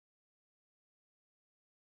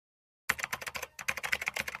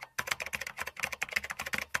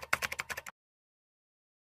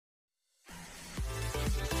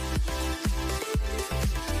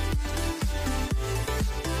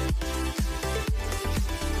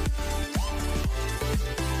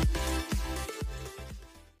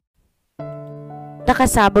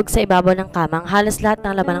Nakasabog sa ibabaw ng kamang halos lahat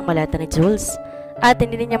ng laman ng maleta ni Jules at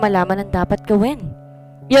hindi niya malaman ang dapat gawin.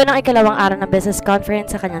 Yun ang ikalawang araw ng business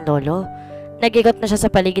conference sa kanyang lolo. Nag-ikot na siya sa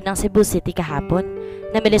paligid ng Cebu City kahapon.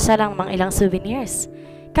 Namili siya lang mga ilang souvenirs.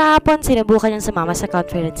 Kahapon sinubukan niyang sumama sa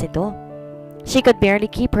conference ito. She could barely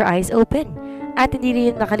keep her eyes open at hindi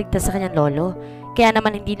rin nakaligtas sa kanyang lolo, kaya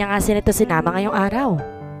naman hindi na nga sila ito sinama ngayong araw.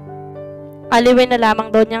 Aliwin na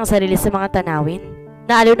lamang daw niya ang sarili sa mga tanawin.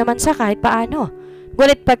 Naaliw naman siya kahit paano.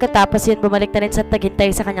 Ngunit pagkatapos yun bumalik na rin sa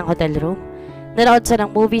taghintay sa kanyang hotel room. Nanood siya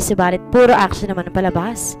ng movie subalit puro action naman ang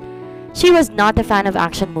palabas. She was not a fan of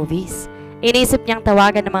action movies. Inisip niyang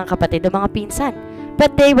tawagan ng mga kapatid o mga pinsan,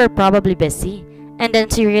 but they were probably busy. And then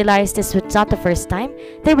she realized this was not the first time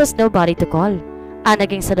there was nobody to call. Ang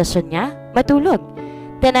naging solusyon niya, matulog.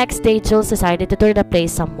 The next day, Jules decided to tour the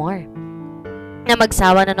place some more. Na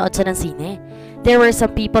magsawa nanood siya ng sine. There were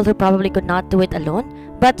some people who probably could not do it alone,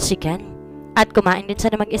 but she can. At kumain din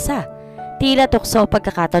siya na mag-isa. Tila tukso o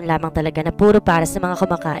pagkakataon lamang talaga na puro para sa mga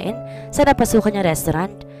kumakain sa napasukan niyang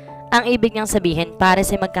restaurant. Ang ibig niyang sabihin para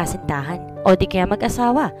sa magkasintahan o di kaya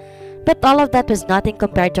mag-asawa. But all of that was nothing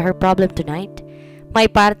compared to her problem tonight. May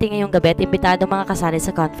party ngayong gabi at imbitado mga kasali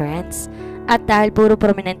sa conference. At dahil puro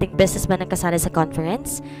prominenteng businessman ang kasali sa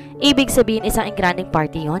conference, ibig sabihin isang engranding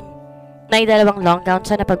party yon. May dalawang long gown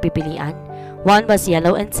siya na pagpipilian. One was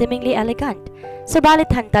yellow and seemingly elegant. Subalit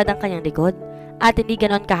hantad ang kanyang likod at hindi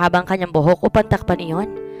ganon kahabang kanyang buhok upang takpan iyon.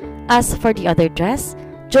 As for the other dress,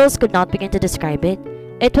 Jules could not begin to describe it.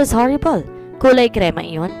 It was horrible. Kulay krema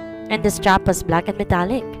iyon and the strap was black and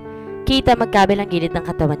metallic. Kita magkabilang gilid ng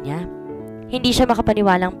katawan niya. Hindi siya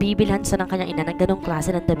makapaniwalang bibilhan sa ng kanyang ina ng ganong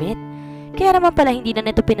klase ng damit. Kaya naman pala hindi na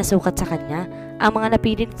nito pinasukat sa kanya ang mga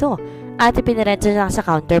napili nito at ipiniretso niya sa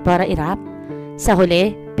counter para i-wrap. Sa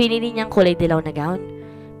huli, pinili niyang kulay dilaw na gown.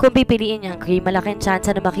 Kung pipiliin niya ang cream, malaking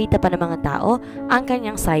tsansa na makita pa ng mga tao ang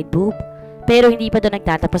kanyang side boob. Pero hindi pa doon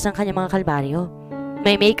nagtatapos ang kanyang mga kalbaryo.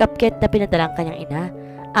 May makeup kit na pinadala ang kanyang ina.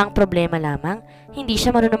 Ang problema lamang, hindi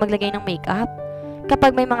siya marunong maglagay ng makeup.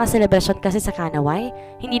 Kapag may mga celebration kasi sa Kanaway,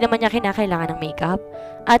 hindi naman niya kinakailangan ng makeup.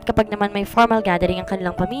 At kapag naman may formal gathering ang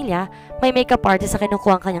kanilang pamilya, may makeup artist sa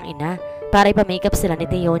kinukuha ang kanyang ina para ipa-makeup sila ni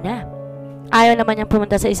Teona. Ayaw naman niyang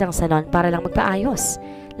pumunta sa isang salon para lang magpaayos,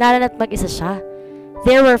 lalo na't mag-isa siya.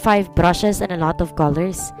 There were 5 brushes and a lot of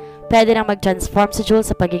colors. Pwede nang mag-transform si Jules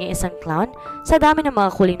sa pagiging isang clown sa dami ng mga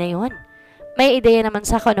kulay na yon. May ideya naman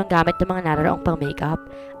sa kung anong gamit ng mga nararaong pang-makeup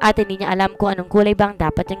at hindi niya alam kung anong kulay ba ang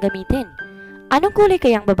dapat niyang gamitin. Anong kulay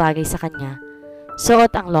kayang babagay sa kanya?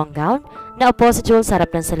 Suot ang long gown, naupo si Jules sa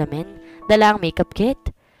harap ng salamin, dala ang makeup kit.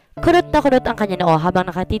 Kunot na kunot ang kanya noo habang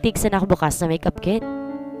nakatitig sa nakabukas na makeup kit.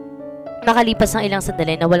 Makalipas ng ilang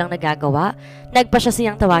sandali na walang nagagawa, nagpa siya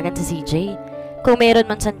siyang tawagan si CJ. Kung mayroon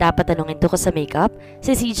man siyang dapat tanungin tungkol sa makeup,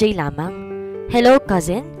 si CJ lamang. Hello,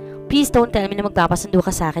 cousin? Please don't tell me na magpapasundo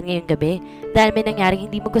ka sa akin ngayong gabi dahil may nangyaring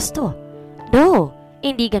hindi mo gusto. No,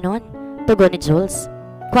 hindi ganon. Tugon ni Jules.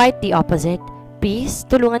 Quite the opposite. Please,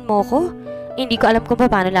 tulungan mo ako. Hindi ko alam kung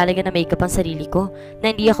paano lalagyan ng makeup ang sarili ko na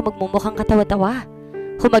hindi ako magmumukhang katawa-tawa.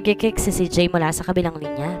 Humagikik si CJ mula sa kabilang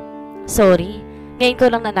linya. Sorry, ngayon ko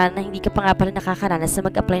lang nalala na hindi ka pa nga pala nakakaranas na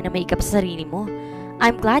mag-apply ng makeup sa sarili mo.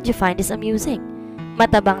 I'm glad you find this amusing.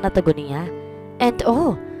 Matabang na tugon niya. And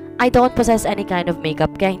oh, I don't possess any kind of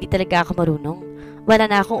makeup kaya hindi talaga ako marunong. Wala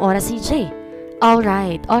na akong oras, CJ.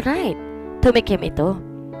 Alright. Tumikim ito.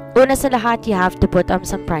 Una sa lahat, you have to put on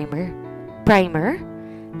some primer. Primer?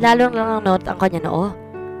 Lalong lang ang note ang kanya noo.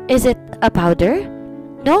 Is it a powder?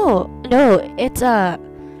 No, it's a...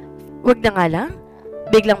 Wag na nga lang.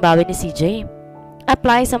 Biglang bawi ni CJ.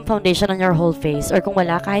 Apply some foundation on your whole face or kung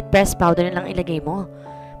wala kahit pressed powder na lang ilagay mo.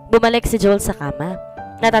 Bumalik si Joel sa kama.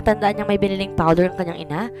 Natatandaan niyang may biniling powder ang kanyang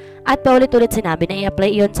ina at paulit-ulit sinabi na i-apply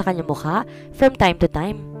iyon sa kanyang mukha from time to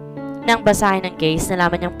time. Nang basahin ng case,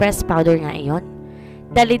 nalaman niyang pressed powder nga iyon.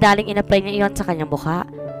 Dali-daling in-apply niya iyon sa kanyang mukha.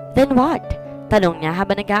 Then what? Tanong niya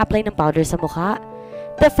habang nag-a-apply ng powder sa mukha.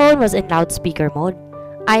 The phone was in loudspeaker mode.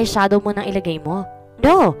 Eyeshadow mo nang ilagay mo.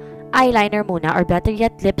 No! Eyeliner muna or better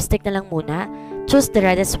yet, lipstick na lang muna. Choose the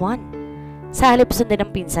reddest one. Sa halip sundin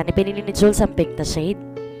ng pinsan, ipinili ni Jules ang pink na shade.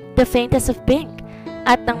 The faintest of pink.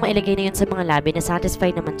 At nang mailagay na yun sa mga labi, na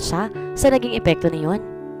satisfied naman siya sa naging epekto na yun.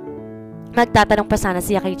 Magtatanong pa sana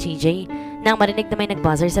siya kay CJ nang marinig na may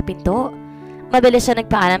nag-buzzer sa pinto. Mabilis siya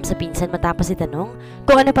nagpaalam sa pinsan matapos itanong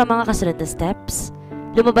kung ano pa mga kasunod na steps.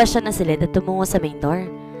 Lumabas siya ng silid at tumungo sa main door.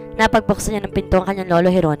 Napagbuksan niya ng pinto ang kanyang lolo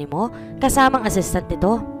Jeronimo kasamang assistant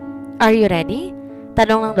nito. Are you ready?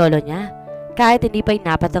 Tanong ng lolo niya. Kahit hindi pa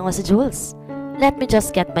inapatango si Jules. Let me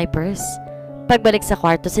just get my purse. Pagbalik sa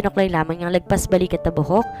kwarto, sinuklay lamang niyang lagpas balikat na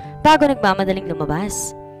buhok bago nagmamadaling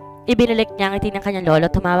lumabas. Ibinalik niya ang ngiti ng kanyang lolo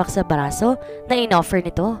tumawak sa baraso na in-offer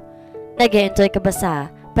nito. Nag-e-enjoy ka ba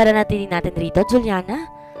sa pananatili natin rito, Juliana?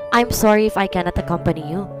 I'm sorry if I cannot accompany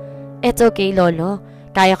you. It's okay, lolo.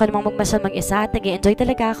 Kaya ko namang magmasyal mag-isa at nag-e-enjoy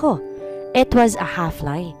talaga ako. It was a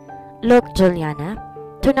half-lie. Look, Juliana,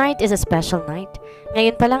 tonight is a special night.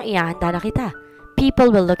 Ngayon pa lang iahanda na kita.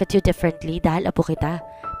 People will look at you differently dahil apo kita.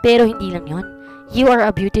 Pero hindi lang yon. You are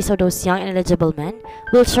a beauty so those young and eligible men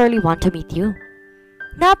will surely want to meet you.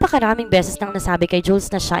 Napakaraming beses nang nasabi kay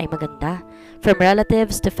Jules na siya ay maganda. From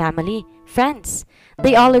relatives to family, friends.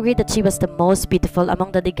 They all agreed that she was the most beautiful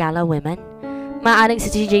among the Digala women. Maaring si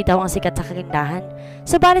CJ daw ang sikat sa kagandahan.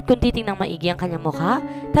 Subalit kung titinang maigi ang kanyang mukha,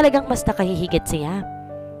 talagang mas nakahihigit siya.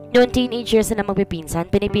 Noong teenage years na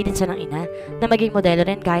magpipinsan, pinipilit siya ng ina na maging modelo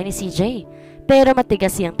rin gaya ni CJ. Pero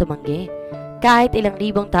matigas siyang tumanggi. Kahit ilang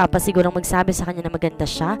libong tao pa sigurong magsabi sa kanya na maganda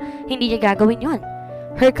siya, hindi niya gagawin yon.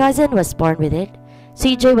 Her cousin was born with it.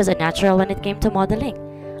 CJ was a natural when it came to modeling.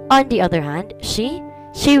 On the other hand, she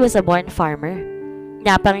was a born farmer.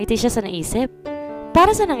 Napangiti siya sa naisip.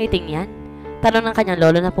 Para sa nangiting yan? Tanong ng kanyang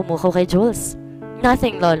lolo na pumukaw kay Jules.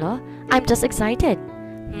 Nothing, lolo. I'm just excited.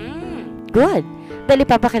 Good. Dahil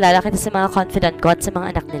ipapakilala kita sa mga confidant ko at sa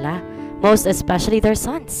mga anak nila. Most especially their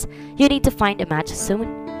sons. You need to find a match soon.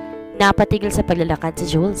 Napatigil sa paglalakad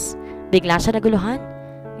si Jules. Bigla siya naguluhan.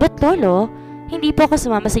 But lolo, hindi po ako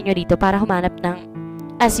sumama sa inyo dito para humanap ng,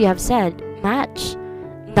 as you have said, match.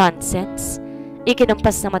 Nonsense.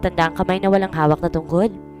 Ikinumpas ng matanda ang kamay na walang hawak na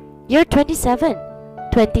tungkod. You're 27.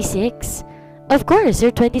 26. Of course,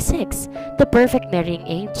 you're 26. The perfect marrying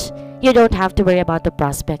age. You don't have to worry about the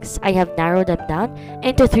prospects. I have narrowed them down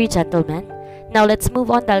into 3 gentlemen. Now let's move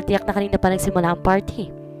on dahil tiyak na kanina pa nagsimula ang party.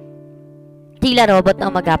 Tila robot na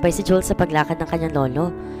umagapay si Jules sa paglakad ng kanyang lolo.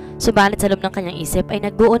 Subalit sa loob ng kanyang isip ay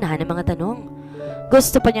nagbuunahan ng mga tanong.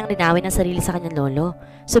 Gusto pa niyang linawin ang sarili sa kanyang lolo.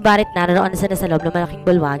 Subalit naroon na sila sa loob ng malaking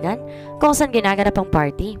bulwagan kung saan ginaganap ang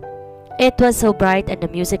party. It was so bright and the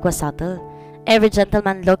music was subtle. Every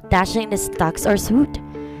gentleman looked dashing in his tux or suit.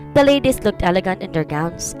 The ladies looked elegant in their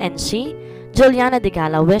gowns, and she, Juliana de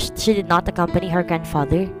Gala, wished she did not accompany her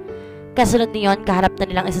grandfather. Kasunod niyon, kaharap na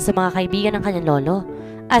nilang isa sa mga kaibigan ng kanyang lolo,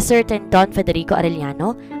 a certain Don Federico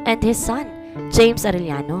Arellano and his son, James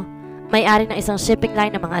Arellano, may-ari ng isang shipping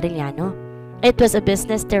line ng mga Arellano. It was a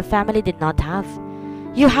business their family did not have.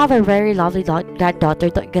 You have a very lovely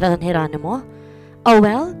granddaughter, Don Geronimo. Oh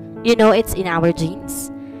well, you know it's in our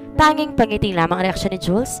genes. Tanging pangiti lamang ang reaksyon ni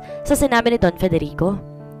Jules sa sinabi ni Don Federico.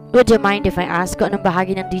 Would you mind if I ask kung anong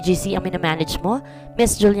bahagi ng DGC ang minamanage mo,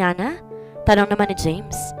 Miss Juliana? Tanong naman ni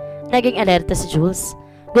James. Naging alerta si Jules.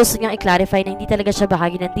 Gusto niyang i-clarify na hindi talaga siya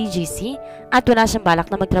bahagi ng DGC at wala siyang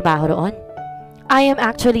balak na magtrabaho roon. I am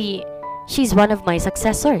actually, she's one of my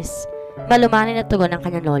successors. Malumanin na tugon ng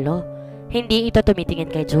kanyang lolo. Hindi ito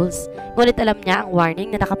tumitingin kay Jules, ngunit alam niya ang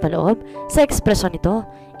warning na nakapaloob sa ekspresyon nito,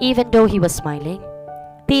 even though he was smiling.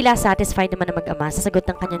 Tila satisfied naman na mag-ama sa sagot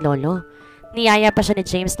ng kanyang lolo. Niyaya pa siya ni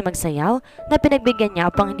James na magsayaw na pinagbigyan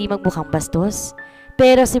niya upang hindi magmukhang bastos.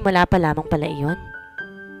 Pero simula pa lamang pala iyon.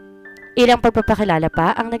 Ilang pagpapakilala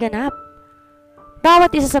pa ang naganap.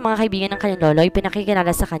 Bawat isa sa mga kaibigan ng kanyang lolo ay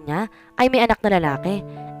pinakikilala sa kanya ay may anak na lalaki,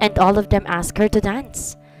 and all of them asked her to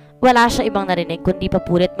dance. Wala siya ibang narinig kundi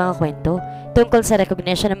papulit mga kwento tungkol sa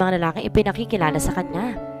recognition ng mga lalaking ipinakikilala sa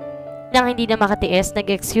kanya. Nang hindi na makatiis,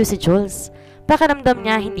 nag-excuse si Jules. Pakiramdam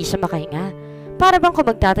niya hindi siya makahinga. Para bang kung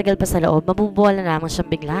magtatagal pa sa loob, mabubuwal na lamang siyang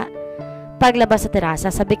bigla. Paglabas sa terasa,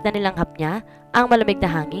 sabik na nilanghap niya ang malamig na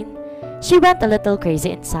hangin. She went a little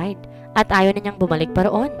crazy inside at ayaw na niyang bumalik pa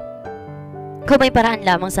roon. Kung may paraan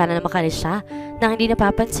lamang sana na makalis siya nang hindi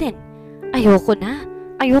napapansin. Ayoko na.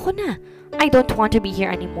 I don't want to be here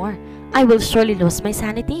anymore. I will surely lose my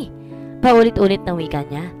sanity. Paulit-ulit na wika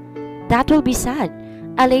niya. That will be sad.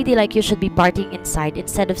 A lady like you should be partying inside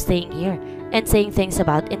instead of staying here and saying things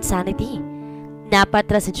about insanity.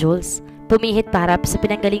 Napatras si Jules, pumihit para sa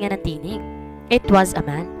pinanggalingan ng tinig. It was a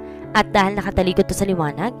man, at dahil nakatalikod to sa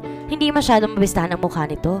liwanag, hindi masyadong mabistahan ang mukha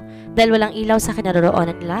nito dahil walang ilaw sa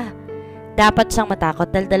kinaroroonan nila. Dapat siyang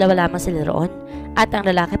matakot dahil dalawa lamang sila roon at ang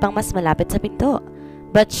lalaki pang mas malapit sa pinto.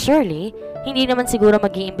 But surely, hindi naman siguro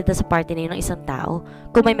mag-iimbita sa party na yun ng isang tao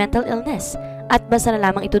kung may mental illness at basta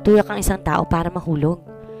na lamang itutulak ang isang tao para mahulog.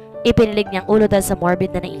 Ipinilig niyang ulo dahil sa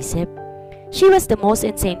morbid na naisip. She was the most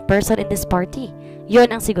insane person in this party.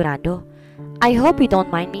 Yon ang sigurado. I hope you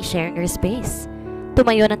don't mind me sharing your space.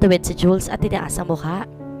 Tumayo ng tuwid si Jules at tinaas ang mukha.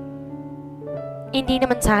 Hindi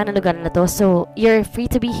naman sa akin ang lugar na to, so you're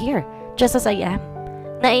free to be here, just as I am.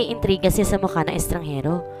 Naiintriga siya sa mukha ng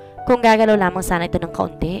estranghero. Kung gagalaw lamang sana ito ng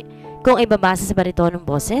kaunti, kung ibabasa sa baritonong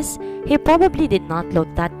boses, he probably did not look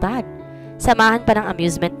that bad. Samahan pa ng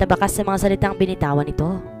amusement na bakas sa mga salitang binitawan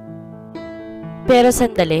nito. Pero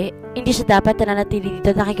sandali, hindi siya dapat nananatili dito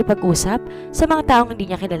nakikipag-usap sa mga taong hindi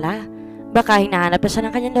niya kilala. Baka hinahanap na siya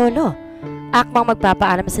ng kanyang lolo. Akmang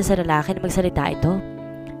magpapaalam siya sa lalaki na magsalita ito.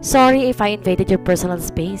 Sorry if I invaded your personal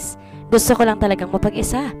space. Gusto ko lang talagang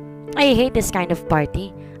mapag-isa. I hate this kind of party.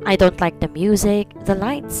 I don't like the music, the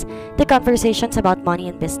lights, the conversations about money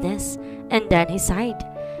and business. And then he sighed.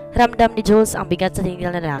 Ramdam ni Jules ang bigat sa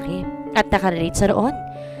tingin ng lalaki at nakarelate sa roon.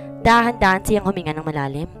 Dahan-dahan siyang huminga ng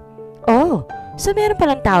malalim. Oh, so meron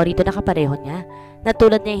palang tao rito na kapareho niya, na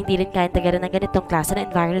tulad niya hindi rin kayang tagaran ng ganitong klase na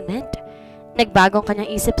environment. Nagbago ang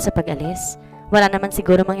kanyang isip sa pag-alis. Wala naman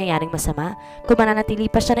siguro mangyayaring masama kung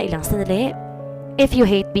mananatili pa siya na ilang sandali. If you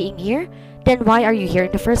hate being here, then why are you here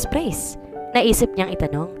in the first place? Naisip niyang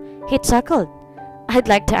itanong. He chuckled.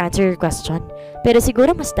 I'd like to answer your question, pero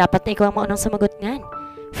siguro mas dapat na ikaw ang maunang sumagot niyan.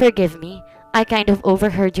 Forgive me, I kind of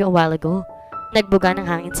overheard you a while ago. Nagbuga ng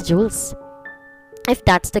hangin si Jules. If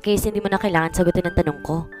that's the case, hindi mo na kailangan sagutin ang tanong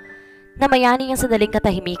ko. Namayani ang sadaling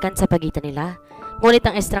katahimikan sa pagitan nila. Ngunit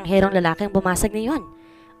ang estrangherong lalaki ang bumasag na yun.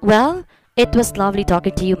 Well, it was lovely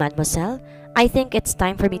talking to you, mademoiselle. I think it's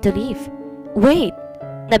time for me to leave. Wait!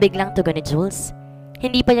 Nabiglang tugon ni Jules.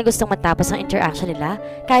 Hindi pa niya gustong matapos ang interaction nila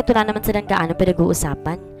kahit wala naman silang gaano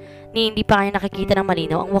pinag-uusapan. Ni hindi pa kanya nakikita ng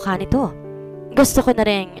malinaw ang mukha nito. Gusto ko na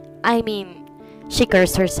rin, she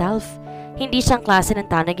cursed herself. Hindi siyang klase ng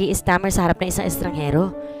tao nag-i-stammer sa harap ng isang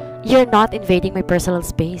estranghero. You're not invading my personal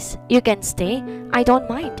space. You can stay. I don't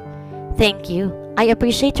mind. Thank you. I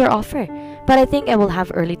appreciate your offer, but I think I will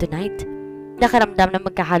have early tonight. Nakaramdam ng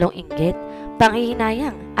magkahalong inggit,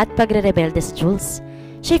 panghihinayang at pagre-rebelde si Jules.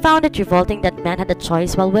 She found it revolting that men had a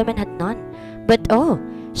choice while women had none. But oh,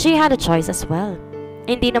 she had a choice as well.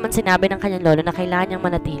 Hindi naman sinabi ng kanyang lolo na kailangan niyang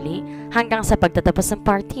manatili hanggang sa pagtatapos ng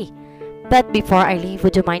party. But before I leave,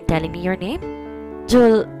 would you mind telling me your name?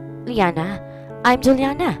 Juliana. I'm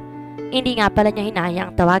Juliana. Hindi nga pala niya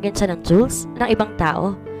hinahayang tawagan siya ng Jules ng ibang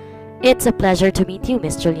tao. It's a pleasure to meet you,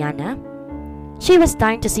 Miss Juliana. She was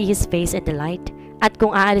dying to see his face in delight. At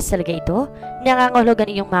kung aalis talaga ito, nangangahulugan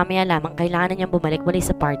iyong mamaya lamang kailangan niyang bumalik muli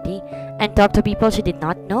sa party and talk to people she did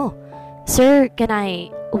not know. Sir, can I...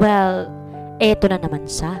 Well... Eto na naman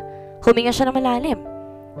siya. Huminga siya ng malalim.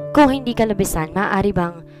 Kung hindi ka labisan, maaari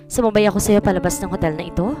bang sumabay ako sa iyo palabas ng hotel na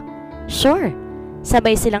ito? Sure.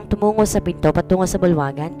 Sabay silang tumungo sa pinto patungo sa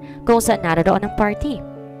bulwagan kung saan naroon ang party.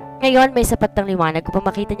 Ngayon may sapat ng liwanag upang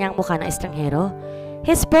makita niya ang mukha ng estranghero.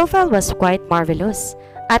 His profile was quite marvelous.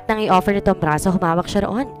 At nang i-offer nito ang braso, humawak siya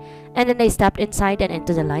roon. And then they stepped inside and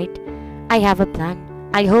into the light. I have a plan.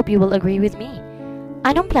 I hope you will agree with me.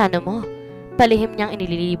 Anong plano mo? Palihim niyang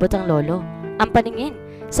inililibot ang lolo. Ang paningin,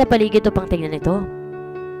 sa paligid upang tingnan ito.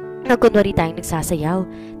 Nagkunwari tayong nagsasayaw,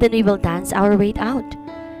 then we will dance our way out.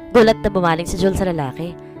 Gulat na bumaling si Jules sa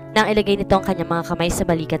lalaki, nang ilagay nito ang kanyang mga kamay sa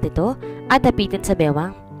balikat nito at tapitin sa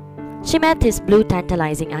bewang. She met his blue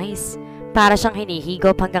tantalizing eyes. Para siyang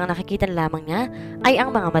hinihigop hanggang nakikita na lamang niya ay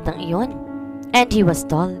ang mga matang iyon. And he was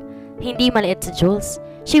tall. Hindi maliit si Jules.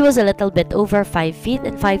 She was a little bit over 5 feet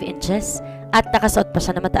and 5 inches at nakasuot pa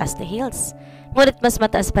siya ng mataas na heels. Ngunit mas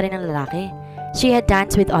mataas pa rin ang lalaki. She had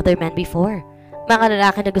danced with other men before. Mga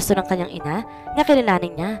lalaki na gusto ng kanyang ina na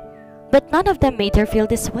kilalanin niya. But none of them made her feel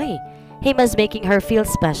this way. He was making her feel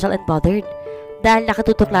special and bothered. Dahil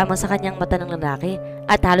nakatutok lamang sa kanyang mata ng lalaki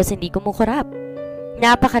at halos hindi kumukurap.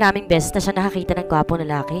 Napakaraming beses na siya nakakita ng gwapong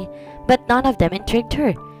lalaki, but none of them intrigued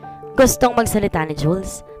her. Gustong magsalita ni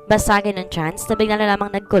Jules, basagin ng chance na bigla na lamang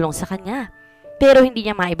nagkulong sa kanya. Pero hindi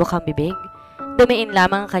niya maibok ang bibig. Dumiin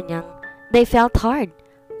lamang ang kanyang, they felt hard.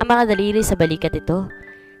 Ang mga daliri sa balikat ito.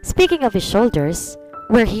 Speaking of his shoulders,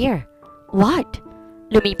 we're here. What?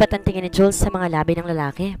 Lumipat ang tingin ni Jules sa mga labi ng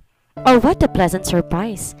lalaki. Oh, what a pleasant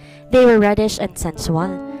surprise. They were reddish and sensual.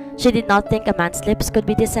 She did not think a man's lips could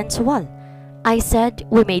be this sensual. I said,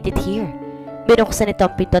 we made it here. Binuksan nito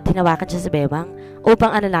ang pinto at hinawakan siya sa bewang upang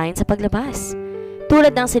alalayan sa paglabas.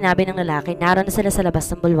 Tulad ng sinabi ng lalaki, naroon na sila sa labas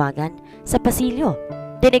ng bulwagan, sa pasilyo.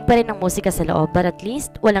 Dinig pa rin ang musika sa loob, but at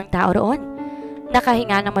least walang tao roon.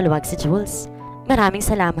 Nakahinga ng maluwag si Jules. Maraming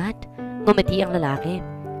salamat. Ngumiti ang lalaki,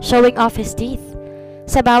 showing off his teeth.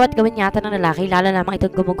 Sa bawat gawin yata ng lalaki, lalo lamang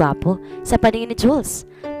itong gumugwapo sa paningin ni Jules.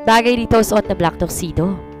 Bagay dito suot na black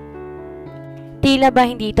tuxedo. Tila ba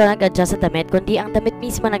hindi ito nag-adjust sa damit, kundi ang damit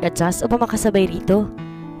mismo nag-adjust upang makasabay rito.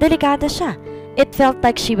 Delikada siya. It felt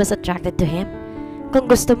like she was attracted to him. Kung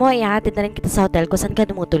gusto mo, ihahatid na rin kita sa hotel kung saan ka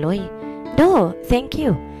dumutuloy. No, thank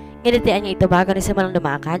you. Nginitian niya ito bago na simulang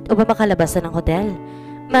lumakad upang makalabas na ng hotel.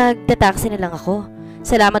 Magta-taxi na lang ako.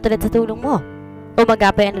 Salamat ulit sa tulong mo.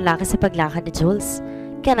 Umagapay ang lalaki sa paglakad ni Jules.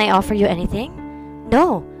 Can I offer you anything?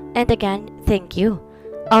 No, And again, thank you.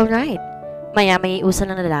 Alright. Maya-maya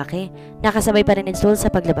iusal ng lalaki. Nakasabay pa rin ni Jules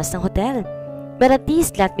sa paglabas ng hotel. But at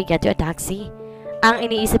least let me get you a taxi. Ang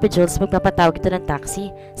iniisip ni Jules magpapatawag ito ng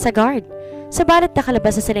taxi sa guard. Subalit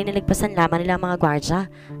nakalabas na sila nilagpasan lamang nila ang mga gwardya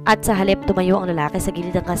at sa halip tumayo ang lalaki sa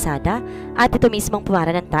gilid ng kalsada at ito mismong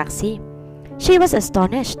pumara ng taxi. She was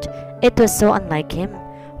astonished. It was so unlike him.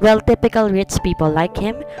 Well, typical rich people like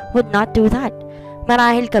him would not do that.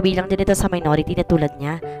 Marahil kabilang din ito sa minority na tulad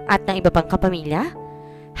niya at ng iba pang kapamilya.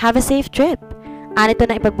 Have a safe trip. Anito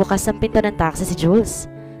na ipagbukas ng pinto ng taxi si Jules.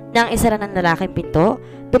 Nang isara ng lalaking pinto,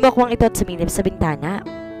 tumakwang ito at sumilip sa bintana.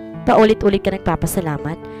 Paulit-ulit ka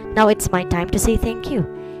nagpapasalamat. Now it's my time to say thank you.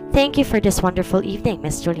 Thank you for this wonderful evening,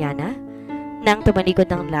 Miss Juliana. Nang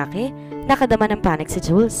tumalikod ng lalaki, nakadama ng panic si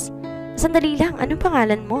Jules. Sandali lang, anong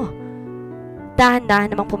pangalan mo?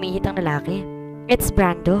 Dahan-dahan namang pumihit ang lalaki. It's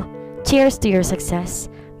Brando. Cheers to your success,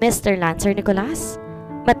 Mr. Lancer Nicolas.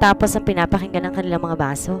 Matapos ang pinapakinggan ng kanilang mga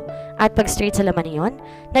baso at pag-straight sa laman niyon,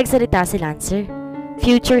 nagsalita si Lancer.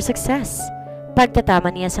 Future success. Pagtatama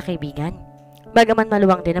niya sa kaibigan. Bagaman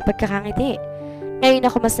maluwang din ang pagkakangiti. Ngayon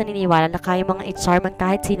ako mas naniniwala na kaya mga i-charm ang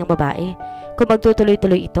kahit sinong babae. Kung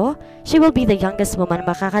magtutuloy-tuloy ito, she will be the youngest woman na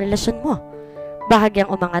makakarelasyon mo. Bahagyang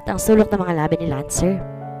umangat ang sulok ng mga labi ni Lancer.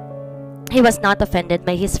 He was not offended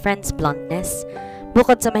by his friend's bluntness.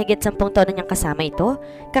 Bukod sa mahigit 10 taon na niyang kasama ito,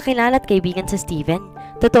 kakilala at kaibigan si Steven,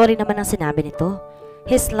 totoo rin naman ang sinabi nito.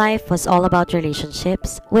 His life was all about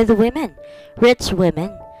relationships with women, rich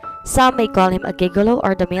women. Some may call him a gigolo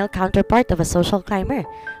or the male counterpart of a social climber,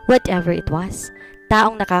 whatever it was.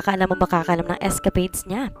 Taong nakakaalam o makakaalam ng escapades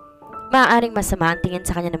niya. Maaaring masama ang tingin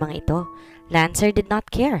sa kanya ng mga ito. Lancer did not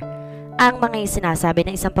care. Ang mga sinasabi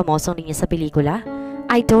ng isang pamosong linya sa pelikula,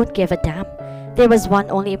 I don't give a damn. There was one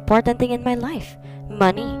only important thing in my life.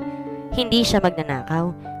 Money. Hindi siya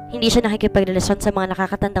magnanakaw. Hindi siya nakikipagrelasyon sa mga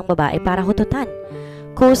nakakatandang babae para hututan.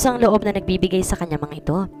 Kusang loob na nagbibigay sa kanya mga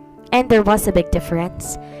ito. And there was a big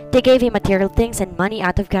difference. They gave him material things and money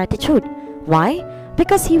out of gratitude. Why?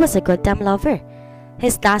 Because he was a goddamn lover.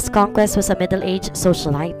 His last conquest was a middle-aged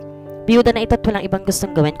socialite. Biyuda na ito at walang ibang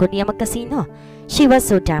gustong gawin kundi ang magkasino. She was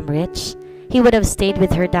so damn rich. He would have stayed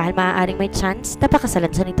with her dahil maaaring may chance na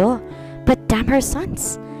pakasalan siya nito. But damn her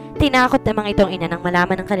sons! Tinakot na mga itong ina nang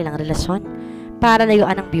malaman ng kanilang relasyon. Para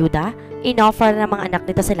layuan ng biyuda, inoffer ng mga anak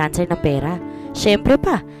nito si Lancer ng pera. Siyempre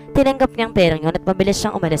pa, tinanggap niyang perang yun at mabilis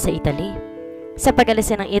siyang umalis sa Italy. Sa pag-alis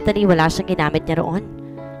niya ng Italy, wala siyang ginamit niya roon.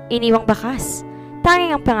 Iniwang bakas.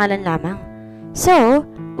 Tanging ang pangalan lamang. So,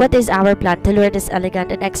 what is our plan to lure this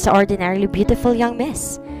elegant and extraordinarily beautiful young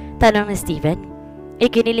miss? Tanong ni Steven.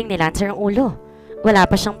 Ikiniling ni Lancer ang ulo. Wala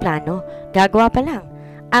pa siyang plano, gagawa pa lang.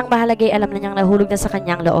 Ang mahalagay alam na niyang nahulog na sa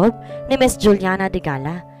kanyang loob ni Miss Juliana de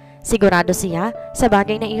Gala. Sigurado siya sa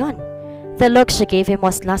bagay na iyon. The look she gave him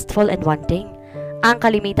was lustful and wanting. Ang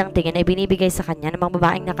kalimitang tingin ay binibigay sa kanya ng mga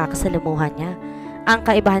babaeng nakakasalamuhan niya. Ang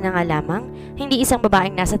kaibahan na nga lamang, hindi isang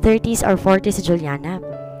babaeng nasa 30s or 40s si Juliana.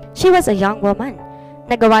 She was a young woman.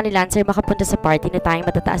 Nagawa ni Lancer makapunta sa party na tayong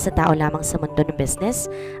matataas na tao lamang sa mundo ng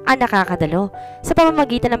business ang nakakadalo sa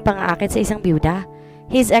pamamagitan ng pang-aakit sa isang byuda.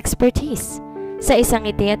 His expertise. Sa isang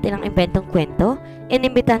ngiti at ilang inventong kwento,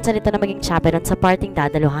 inimbitahan sa nito na maging chaperon sa parting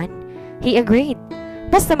dadaluhan. He agreed.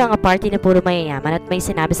 Basta mga party na puro mayayaman at may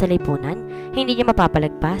sinabi sa lipunan, hindi niya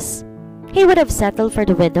mapapalagpas. He would have settled for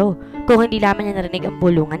the widow kung hindi lamang niya narinig ang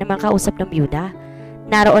bulungan ng mga kausap ng byuda.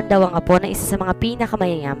 Naroon daw ang apo ng isa sa mga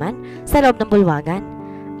pinakamayayaman sa loob ng bulwagan.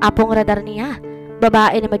 Apong radar niya,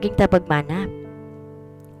 babae na maging tapagmana.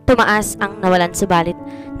 Tumaas ang nawalan subalit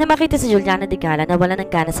na makita si Juliana de Gala na wala ng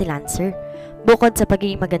gana si Lancer. Bukod sa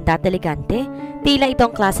pagiging maganda at elegante, tila ito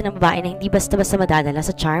ang klase ng babae na hindi basta-basta madadala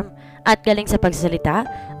sa charm at galing sa pagsasalita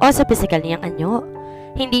o sa pisikal niyang anyo.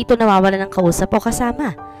 Hindi ito nawawala ng kausap o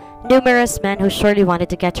kasama. Numerous men who surely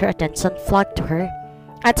wanted to get her attention flocked to her.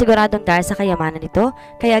 At siguradong dahil sa kayamanan nito,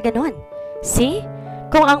 kaya ganon. See?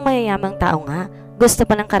 Kung ang mayayamang tao nga, gusto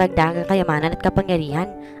pa ng karagdagang kayamanan at kapangyarihan,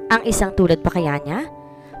 ang isang tulad pa kaya niya?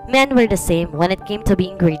 Men were the same when it came to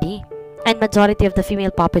being greedy. And majority of the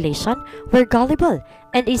female population were gullible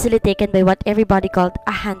and easily taken by what everybody called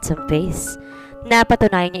a handsome face.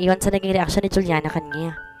 Napatunayan niya iyon sa naging reaksyon ni Juliana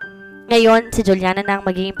kanya. Ngayon, si Juliana na ang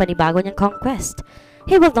magiging panibago niyang conquest.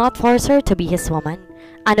 He will not force her to be his woman.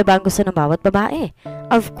 Ano ba ang gusto ng bawat babae?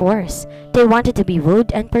 Of course, they wanted to be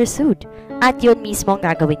wooed and pursued. At yun mismo ang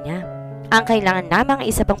gagawin niya. Ang kailangan lamang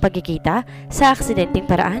ay isa pang pagkikita sa aksidenteng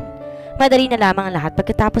paraan. Madali na lamang ang lahat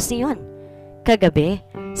pagkatapos niyon. Kagabi,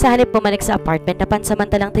 sa halip bumalik sa apartment na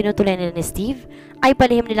pansamantalang tinutuloy nila ni Steve, ay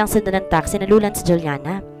palihim nilang sundan ng taxi na lulan si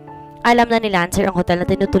Juliana. Alam na ni Lancer ang hotel na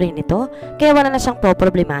tinutuloy nito, kaya wala na siyang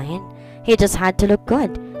poproblemahin. He just had to look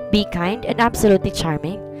good. be kind, and absolutely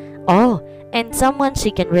charming. Oh, and someone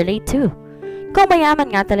she can relate to. Kung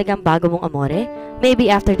mayaman nga talagang bago mong amore,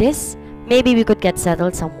 maybe after this, maybe we could get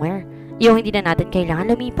settled somewhere. Yung hindi na natin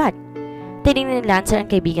kailangan lumipat. Tinignan ni Lancer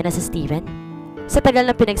ang kaibigan na si Steven. Sa tagal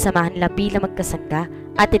ng pinagsamahan nila bilang magkasangga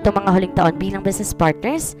at itong mga huling taon bilang business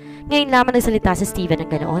partners, ngayon lamang nagsalita si Steven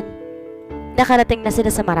ng ganoon. Nakarating na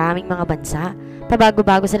sila sa maraming mga bansa,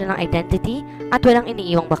 pabago-bago sila ng identity at walang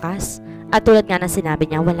iniiwang bakas. At tulad nga ng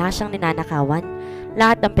sinabi niya, wala siyang ninanakawan.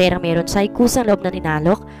 Lahat ng perang meron siya ay kusang loob na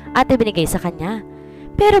ninalok at ibinigay sa kanya.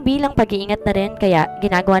 Pero bilang pag-iingat na rin, kaya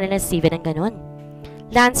ginagawa nila si Steven ng ganon.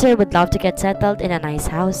 Lancer would love to get settled in a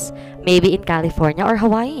nice house, maybe in California or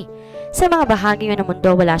Hawaii. Sa mga bahagi ng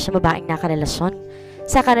mundo, wala siyang babaeng nakarelasyon.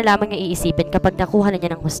 Saka na lamang niya iisipin kapag nakuha na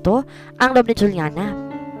niya ng gusto ang loob ni Juliana.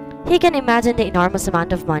 He can imagine the enormous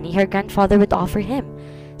amount of money her grandfather would offer him.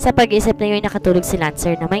 Sa pag-iisip na yun, nakatulog si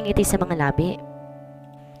Lancer na may ngiti sa mga labi.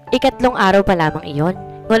 Ikatlong araw pa lamang iyon,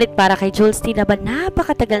 ngunit para kay Jules tila ba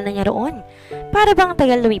napakatagal na niya roon. Para bang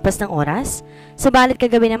tagal lumipas ng oras? Subalit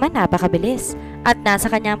kagabi naman napakabilis at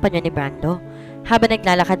nasa kanya ang panyo ni Brando. Habang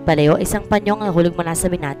naglalakad palayo, isang panyong nahulog mula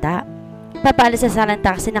sa binata. Papaalis na sana ang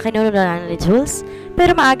taxi na kinunulan ni Jules,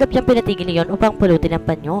 pero maagap niyang pinatigil iyon upang pulutin ang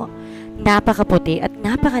panyo. Napakaputi at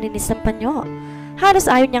napakarinis ng panyo. Halos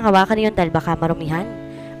ayaw niyang hawakan iyon dahil baka marumihan.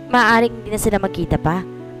 Maaaring hindi na sila magkita pa.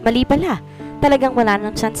 Mali pala, talagang wala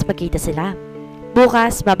nang chance magkita sila.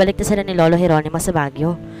 Bukas, babalik na sila ni Lolo Jeronimo sa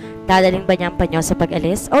Baguio. Dadaling ba niya ang panyo sa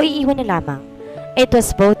pag-alis o iiwan na lamang? It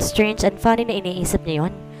was both strange and funny na iniisip niya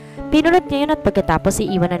yun. Pinulot niya yun at pagkatapos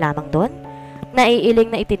iiwan na lamang doon. Naiiling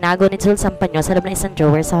na itinago ni Jules ang panyo sa loob ng isang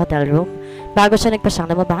drawer sa hotel room bago siya nagpasyang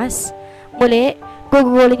lumabas. Muli,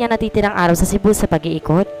 gugugulin niya natitirang araw sa Cebu sa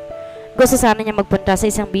pag-iikot. Gusto sana niya magpunta sa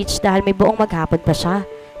isang beach dahil may buong maghapon pa siya.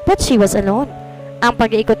 But she was alone. Ang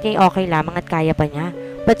pag-iikot niya okay lamang at kaya pa niya.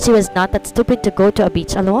 But she was not that stupid to go to a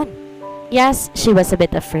beach alone. Yes, she was a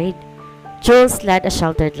bit afraid. Jules led a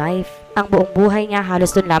sheltered life. Ang buong buhay niya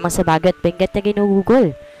halos doon lamang sa Baguio at Benguet na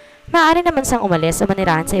ginugugol. Maaari naman siyang umalis o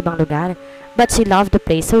manirahan sa ibang lugar, but she loved the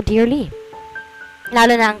place so dearly.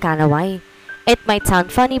 Lalo na ang Kanaway. It might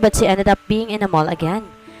sound funny but she ended up being in a mall again.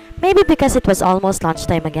 Maybe because it was almost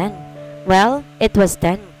lunchtime again. Well, it was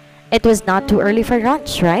 10. It was not too early for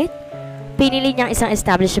lunch, right? Pinili niyang isang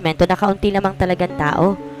establishmento na kaunti lamang talagang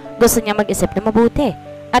tao. Gusto niya mag-isip na mabuti.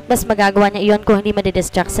 At mas magagawa niya iyon kung hindi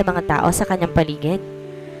madidistract sa mga tao sa kanyang paligid.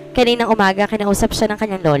 Kaninang umaga, kinausap siya ng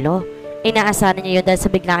kanyang lolo. Inaasahan niya yun dahil sa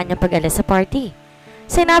biglaan niyang pag-alis sa party.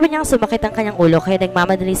 Sinabi niyang sumakit ang kanyang ulo kaya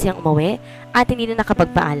nagmamadali siyang umuwi at hindi na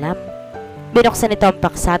nakapagpaalam. Binuksan nito ang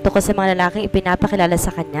paksa tungkol sa mga lalaking ipinapakilala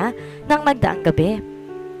sa kanya nang nagdaang gabi.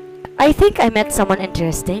 I think I met someone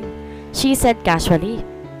interesting, she said casually.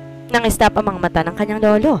 Nang-stop ang mga mata ng kanyang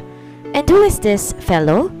lolo. And who is this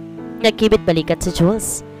fellow? Nagkibit balikat si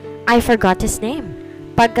Jules. I forgot his name.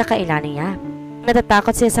 Pagkakaila niya.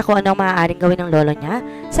 Natatakot siya sa kung anong maaaring gawin ng lolo niya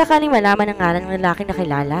sakaling malaman ang ngalan ng lalaki na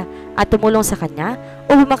kilala at tumulong sa kanya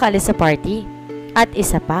o bumakalis sa party. At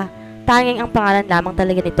isa pa, tanging ang pangalan lamang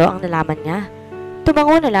talaga nito ang nalaman niya.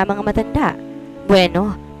 Tumango na lamang ang matanda.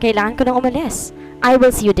 Bueno, kailangan ko nang umalis. I will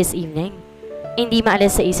see you this evening. Hindi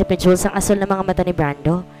maalis sa isip ni Jules ang asol ng mga mata ni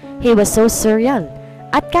Brando. He was so surreal.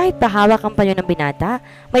 At kahit bahawak ang panyo ng binata,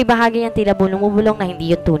 may bahagi niyang tila bulong-bulong na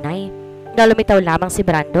hindi yun tunay. Nalumitaw lamang si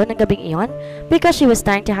Brando ng gabing iyon because she was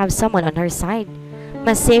trying to have someone on her side.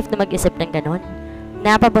 Mas safe na mag-isip ng ganon.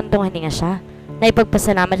 Napabuntong hininga siya.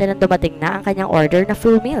 Naipagpasalamat niya nang dumating na ang kanyang order na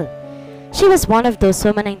full meal. She was one of those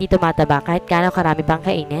women na hindi tumataba kahit gaano karami pang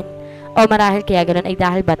kainin. O marahil kaya ganon ay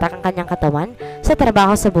dahil batak ang kanyang katawan sa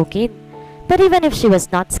trabaho sa bukid. But even if she was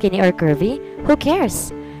not skinny or curvy, who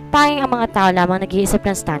cares? Tanging ang mga tao lamang nag-iisip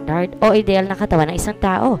ng standard o ideal na katawan ng isang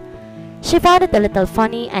tao. She found it a little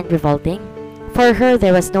funny and revolting. For her,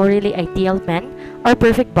 there was no really ideal man or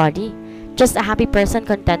perfect body, just a happy person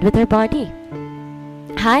content with her body.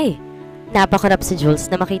 Hi! Napakarap si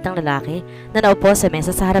Jules na makitang lalaki na naupo sa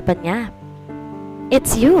mesa sa harapan niya.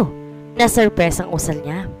 It's you! Na-surprise ang usal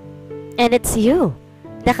niya. And it's you!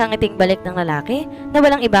 Nakangiting balik ng lalaki na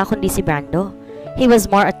walang iba kundi si Brando. He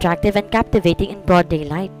was more attractive and captivating in broad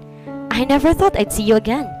daylight. I never thought I'd see you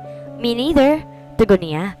again. Me neither, tugon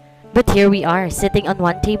niya. But here we are, sitting on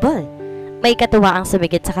one table. May katuwaang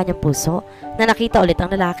sumigit sa kanyang puso na nakita ulit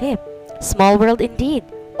ang lalaki. Small world indeed.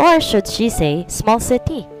 Or should she say, small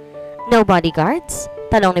city. No bodyguards?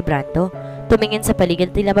 Tanong ni Brando. Tumingin sa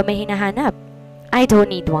paligid tila ba may hinahanap. I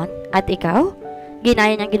don't need one. At ikaw?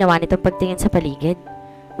 Ginaya niyang ginawa nitong pagtingin sa paligid.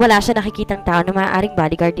 Wala siya nakikitang tao na maaaring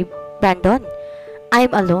bodyguard ni Brandon.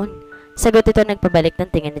 I'm alone. Sagot ito nagpabalik ng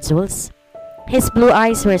tingin ni Jules. His blue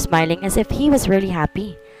eyes were smiling as if he was really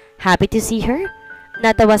happy. Happy to see her?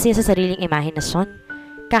 Natawa siya sa sariling imahinasyon.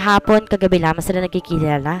 Kahapon, kagabi lamang sila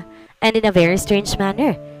nagkikilala, and in a very strange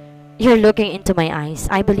manner. You're looking into my eyes,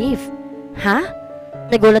 I believe. Ha?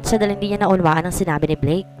 Nagulat siya dahil hindi niya naunawaan ang sinabi ni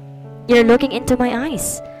Blake. You're looking into my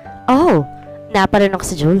eyes. Oh, naparanok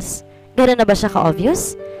si Jules. Ganun na ba siya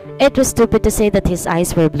ka-obvious? It was stupid to say that his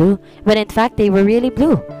eyes were blue, when in fact they were really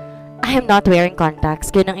blue. I am not wearing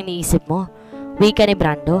contacts, yun ang iniisip mo. Wika ni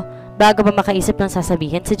Brando, bago pa makaisip ng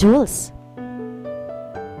sasabihin si Jules.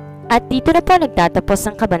 At dito na po nagtatapos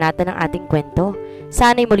ang kabanata ng ating kwento.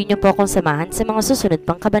 Sana'y muli niyo po akong samahan sa mga susunod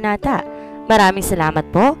pang kabanata. Maraming salamat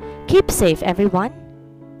po. Keep safe everyone.